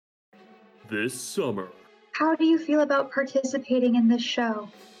this summer. How do you feel about participating in this show?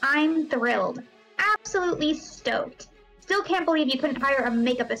 I'm thrilled. Absolutely stoked. Still can't believe you couldn't hire a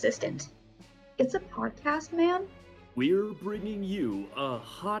makeup assistant. It's a podcast, man? We're bringing you a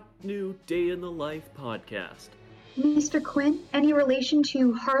hot new day in the life podcast. Mr. Quinn, any relation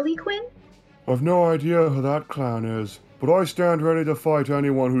to Harley Quinn? I've no idea who that clown is, but I stand ready to fight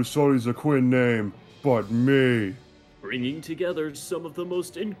anyone who sullies a Quinn name, but me. Bringing together some of the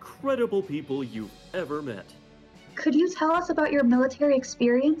most incredible people you've ever met. Could you tell us about your military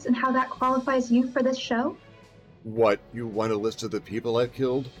experience and how that qualifies you for this show? What, you want a list of the people I've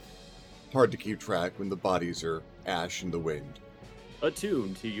killed? Hard to keep track when the bodies are ash in the wind.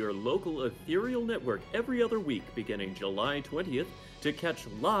 Attune to your local ethereal network every other week beginning July 20th to catch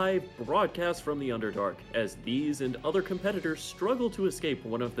live broadcasts from the Underdark as these and other competitors struggle to escape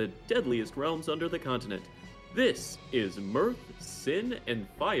one of the deadliest realms under the continent. This is Mirth, Sin, and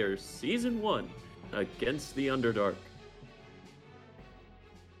Fire Season 1, Against the Underdark.